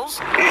noble goals.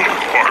 Oh,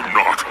 I'm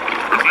not.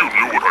 If you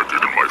knew what I did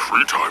in my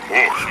free time,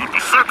 oh, you'd be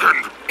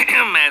sickened.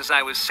 As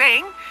I was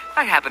saying,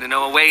 I happen to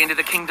know a way into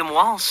the kingdom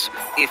walls.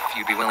 If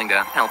you'd be willing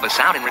to help us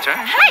out in return.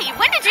 Hey,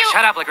 when did you...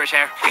 Shut up, licorice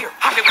hair. Here,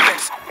 hide it with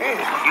this. Oh,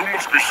 you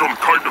must be some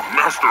kind of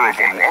master of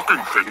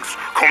unlocking things,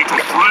 come to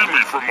free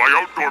me from my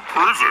outdoor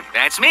prison.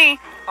 That's me.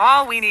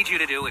 All we need you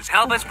to do is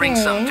help us bring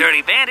some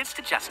dirty bandits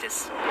to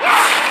justice.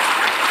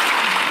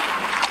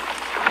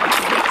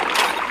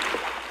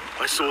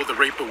 I saw the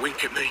Reaper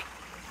wink at me.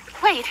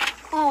 Wait,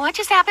 what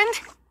just happened?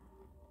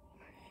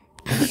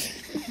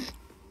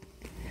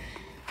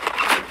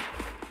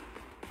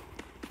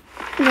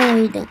 No,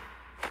 we don't.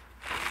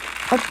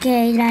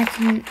 Okay, that's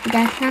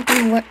not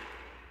gonna work.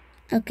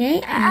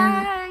 Okay.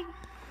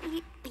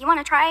 You want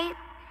to try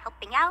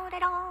helping out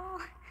at all?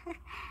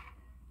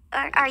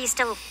 Or are you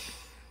still...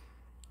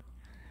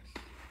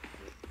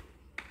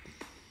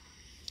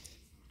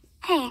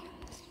 Hey,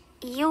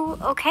 you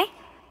okay?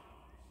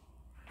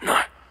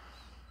 No.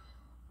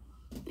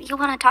 You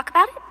want to talk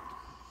about it?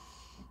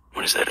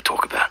 What is there to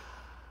talk about?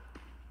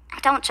 I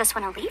don't just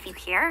want to leave you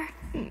here.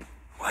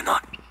 Why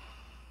not?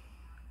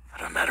 I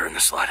don't matter in the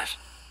slightest.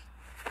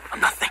 I'm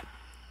nothing.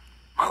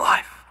 My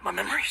life, my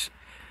memories,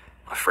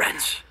 my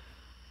friends.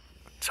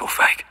 It's all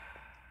fake.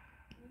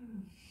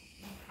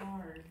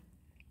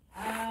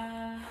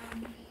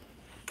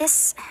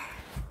 This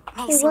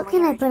may seem What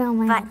can I weird, put on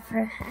my but head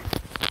for her?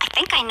 I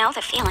think I know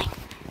the feeling.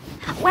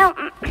 Well,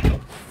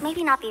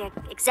 maybe not the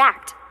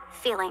exact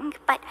feeling,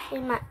 but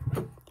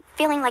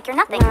feeling like you're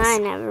nothing is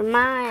Never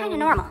mind. kind of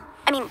normal.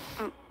 I mean,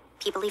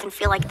 people even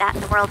feel like that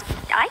in the world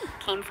I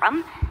came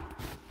from.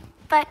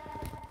 But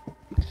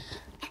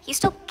you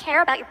still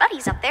care about your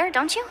buddies up there,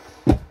 don't you?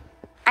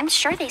 I'm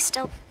sure they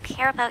still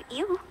care about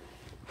you.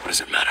 What does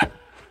it matter?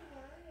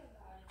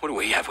 What do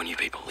we have when you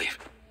people leave?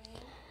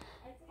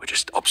 We're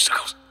just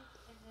obstacles.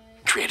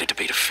 Created to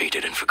be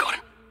defeated and forgotten.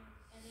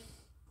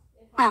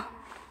 Well,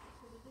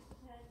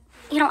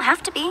 you don't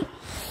have to be.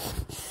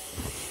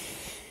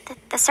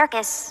 The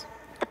circus,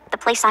 the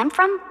place I'm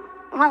from,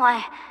 well,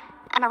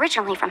 I'm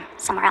originally from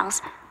somewhere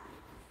else.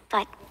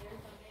 But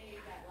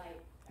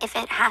if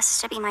it has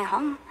to be my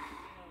home,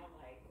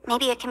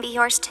 maybe it can be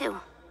yours too.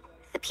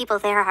 The people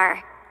there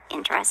are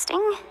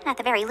interesting, at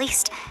the very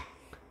least.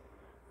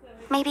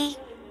 Maybe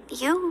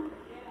you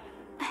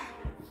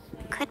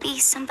could be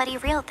somebody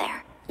real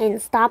there. And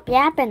stop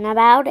yapping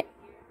about it.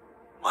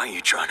 Why are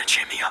you trying to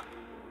cheer me up?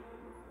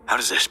 How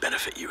does this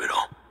benefit you at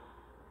all?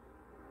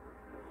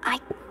 I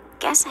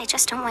guess I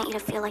just don't want you to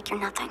feel like you're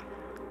nothing.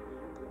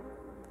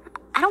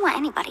 I don't want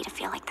anybody to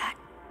feel like that.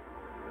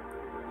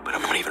 But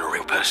I'm not even a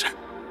real person.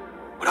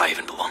 Would I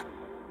even belong?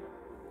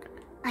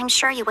 I'm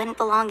sure you wouldn't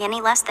belong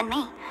any less than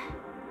me.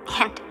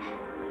 And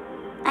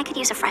I could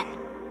use a friend.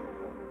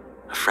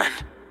 A friend?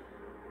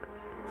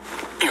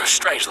 You're a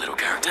strange little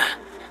character.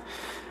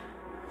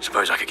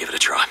 Suppose I could give it a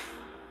try.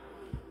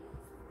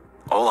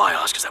 All I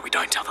ask is that we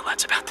don't tell the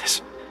lads about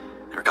this.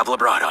 They're a couple of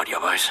bright-eyed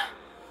yobbos.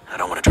 I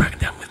don't want to drag them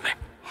down with me.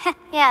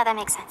 Yeah, that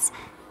makes sense.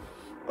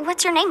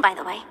 What's your name, by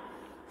the way?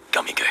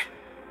 Gummy Goo.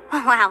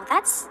 Wow,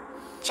 that's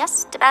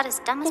just about as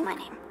dumb as my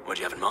name. What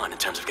do you have in mind in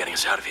terms of getting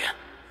us out of here?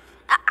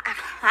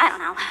 I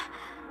don't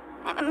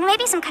know.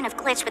 Maybe some kind of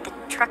glitch with the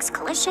truck's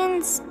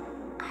collisions.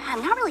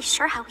 I'm not really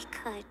sure how we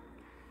could.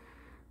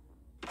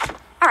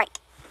 All right,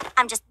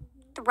 I'm just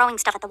throwing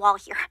stuff at the wall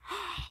here.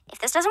 If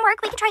this doesn't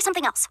work, we can try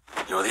something else.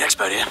 You're the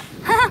expert here.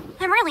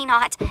 I'm really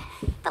not.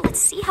 But let's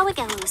see how it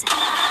goes.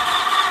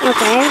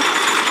 Okay.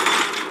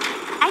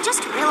 I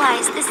just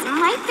realized this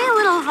might be a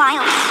little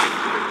violent.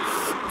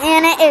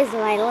 And it is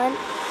violent.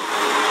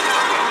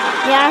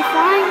 We are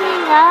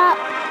flying up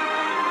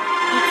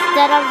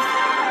instead of...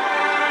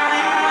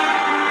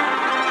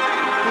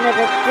 No,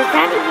 but does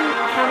that even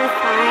count as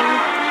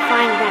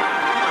flying back?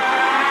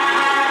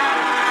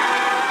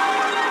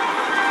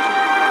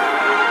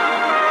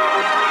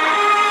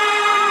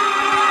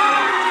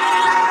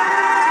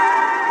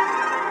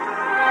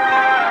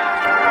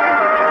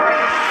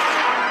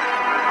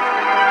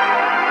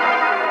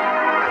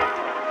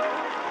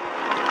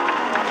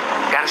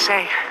 Gotta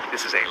say,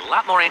 this is a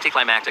lot more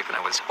anticlimactic than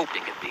I was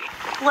hoping it'd be.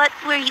 What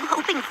were you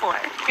hoping for?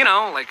 You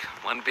know, like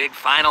one big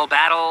final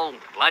battle,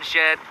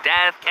 bloodshed,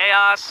 death,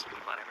 chaos,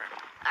 whatever.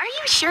 Are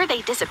you sure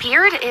they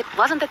disappeared? It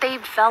wasn't that they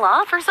fell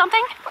off or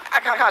something? I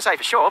can't say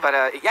for sure, but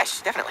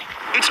yes, definitely.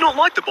 It's not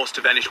like the boss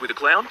to vanish with a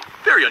clown.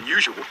 Very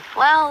unusual.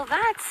 Well,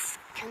 that's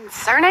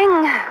concerning.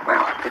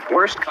 Well, if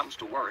worst comes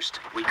to worst,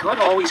 we could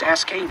always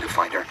ask Kane to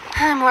find her.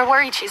 We're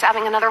worried she's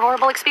having another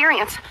horrible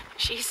experience.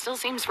 She still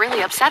seems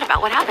really upset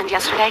about what happened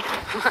yesterday.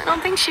 I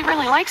don't think she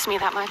really likes me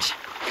that much.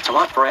 It's a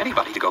lot for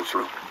anybody to go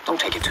through. Don't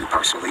take it too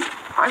personally.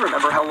 I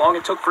remember how long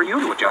it took for you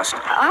to adjust.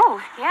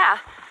 Oh, yeah.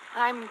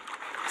 I'm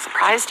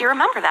surprised you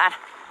remember that.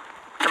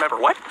 Remember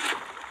what?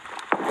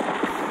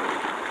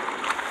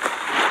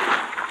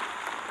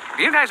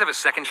 Do you guys have a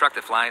second truck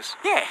that flies?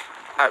 Yeah.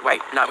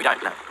 Wait, no, we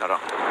don't. No, not at all.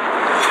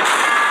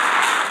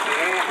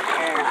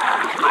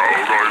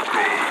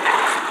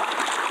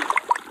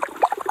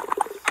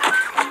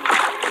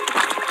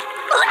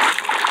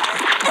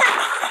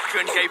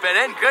 Couldn't keep it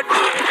in, could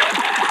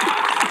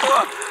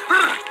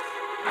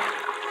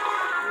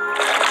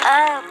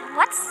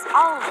What's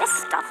all this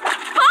stuff?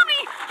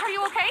 Mommy! Are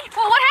you okay?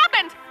 Well, what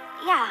happened?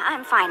 Yeah,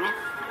 I'm fine.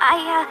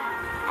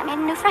 I made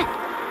a new friend.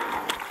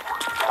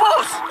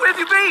 Boss, where have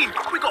you been?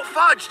 We got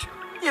fudged.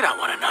 You don't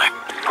want to know.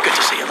 Good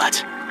to see you,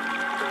 lads.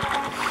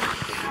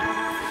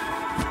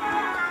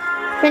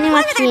 Pretty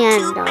much the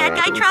end Two bad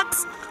guy already.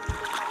 trucks?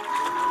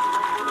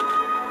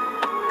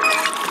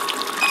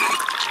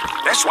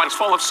 This one's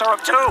full of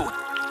syrup, too.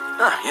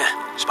 Oh,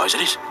 yeah, suppose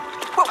it is.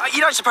 Well,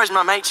 you don't suppose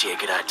my mates here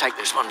could take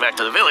this one back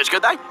to the village,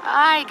 could they?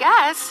 I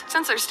guess.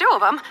 Since there's two of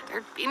them,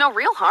 there'd be no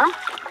real harm.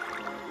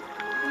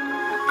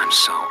 I'm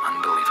so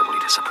unbelievably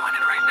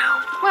disappointed right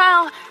now.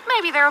 Well,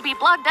 maybe there'll be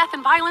blood, death,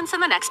 and violence in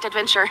the next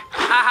adventure. Ha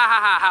ha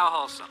ha ha, how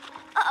wholesome.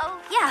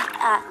 Oh, yeah.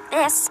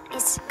 This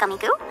is Gummy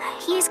Goo.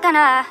 He's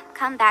gonna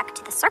come back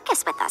to the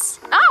circus with us.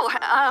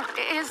 Oh,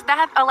 is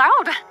that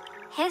allowed?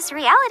 His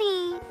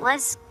reality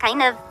was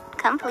kind of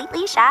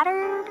completely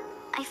shattered.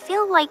 I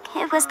feel like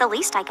it was the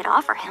least I could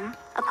offer him,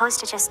 opposed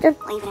to just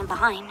leaving him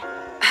behind.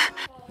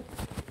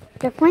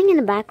 They're playing in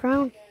the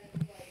background.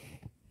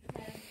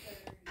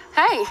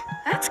 Hey,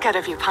 that's good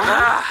of you, Pun.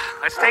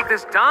 Let's take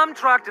this dumb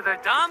truck to the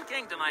dumb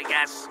kingdom, I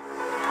guess.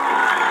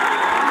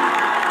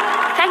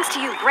 Thanks to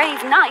you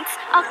brave knights,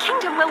 our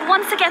kingdom will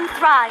once again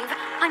thrive.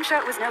 I'm sure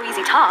it was no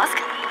easy task.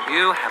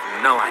 You have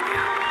no idea.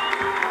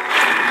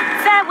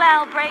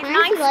 Farewell, brave I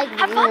knights. like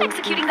Have fun you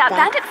executing like that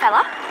that. bandit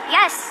fella.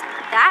 Yes,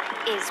 that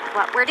is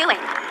what we're doing.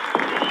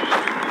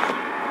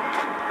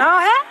 Oh,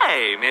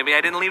 hey, maybe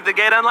I didn't leave the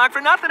gate unlocked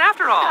for nothing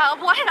after all.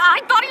 What? I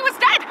thought he was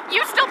dead.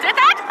 You still did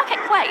that? Okay,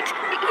 wait.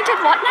 You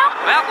did what now?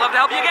 Well, love to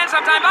help you again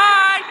sometime.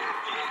 Bye!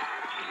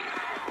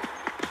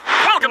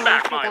 Welcome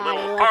back, my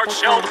little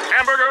hard-shelled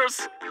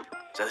hamburgers.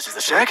 So this is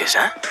the circus,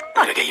 huh?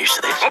 I gotta get used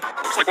to this. Oh,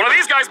 looks like one of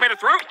these guys made it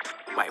through.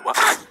 Wait, what?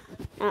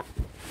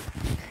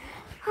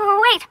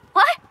 Wait,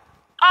 what?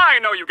 I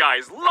know you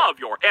guys love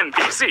your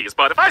NPCs,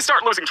 but if I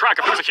start losing track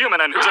of who's a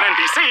human and who's an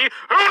NPC,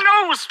 who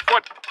knows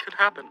what could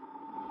happen?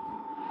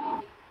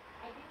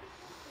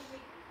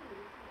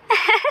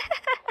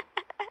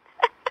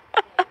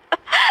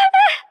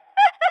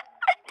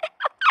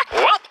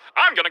 Well,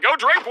 I'm gonna go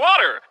drink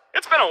water.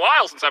 It's been a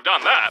while since I've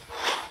done that.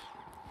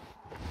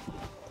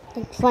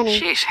 It's funny.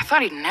 Sheesh, I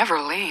thought he'd never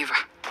leave.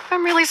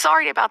 I'm really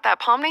sorry about that,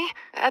 Pomni.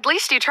 At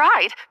least you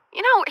tried.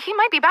 You know, he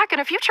might be back in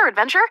a future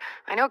adventure.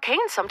 I know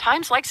Kane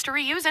sometimes likes to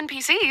reuse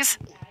NPCs.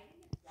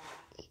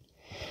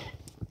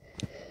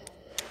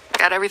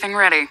 Got everything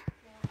ready.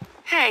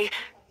 Hey,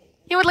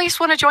 you at least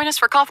want to join us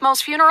for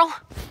Kaufmo's funeral?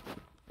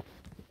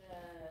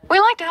 We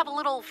like to have a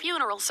little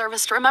funeral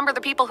service to remember the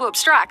people who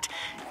abstract.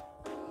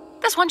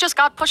 This one just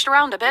got pushed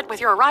around a bit with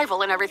your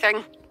arrival and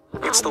everything.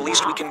 It's the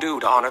least we can do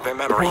to honor their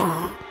memory.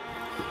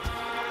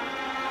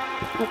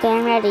 Okay,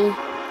 I'm ready.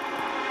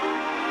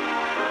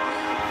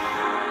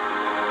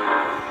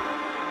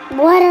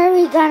 What are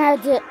we gonna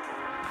do?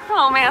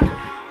 Oh man,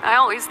 I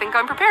always think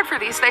I'm prepared for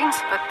these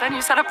things, but then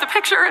you set up the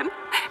picture and,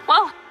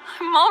 well,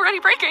 I'm already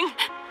breaking.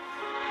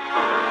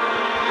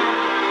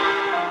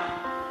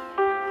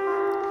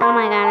 Oh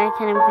my god, I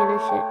couldn't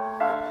finish it.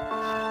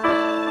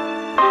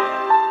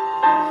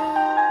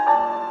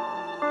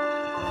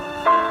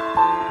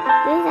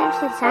 This is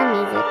actually sad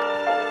music.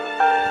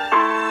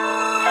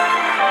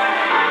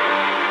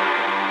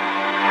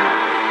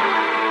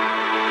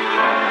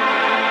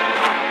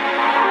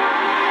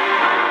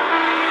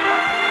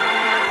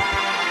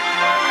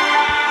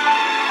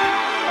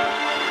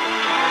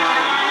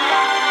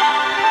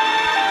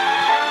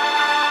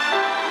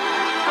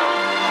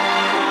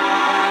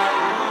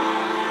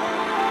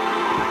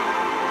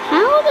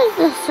 How does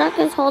the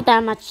circus hold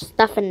that much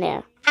stuff in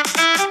there? Okay,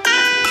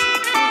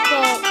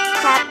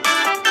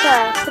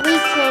 chapter 3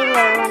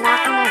 trailer. We're not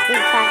gonna see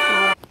fast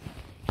now.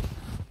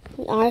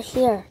 We are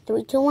here.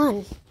 3, 2,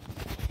 1.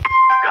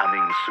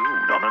 Coming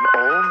soon on an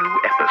all-new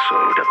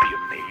episode of the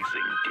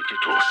amazing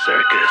digital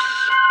circus,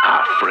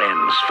 our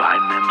friends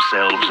find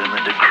themselves in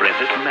the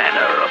decrepit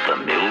manor of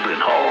the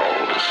Milden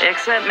Halls.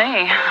 Except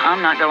me.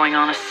 I'm not going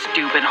on a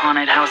stupid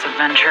haunted house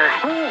adventure.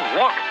 Ooh,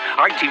 look,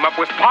 I team up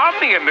with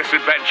Pomni in this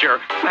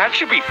adventure. That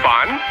should be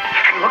fun.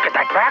 And look at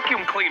that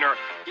vacuum cleaner.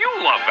 You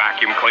love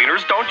vacuum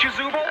cleaners, don't you,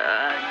 Zubul?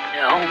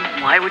 No.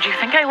 Why would you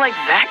think I like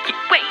vacuum?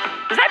 Wait,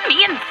 is that me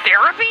in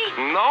therapy?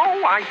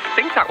 No, I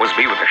think that was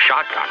me with a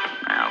shotgun.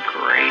 Oh,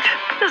 great.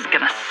 This is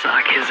gonna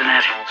suck, isn't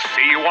it?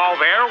 See you all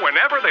there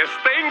whenever this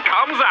thing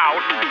comes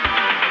out.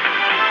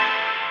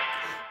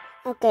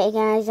 Okay,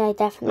 guys, I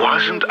definitely...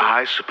 Wasn't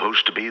I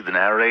supposed to be the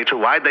narrator?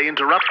 Why'd they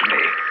interrupt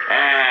me?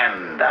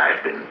 And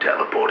I've been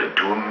teleported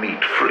to a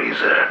meat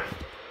freezer.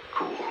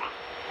 Cool.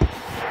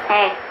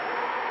 Hey,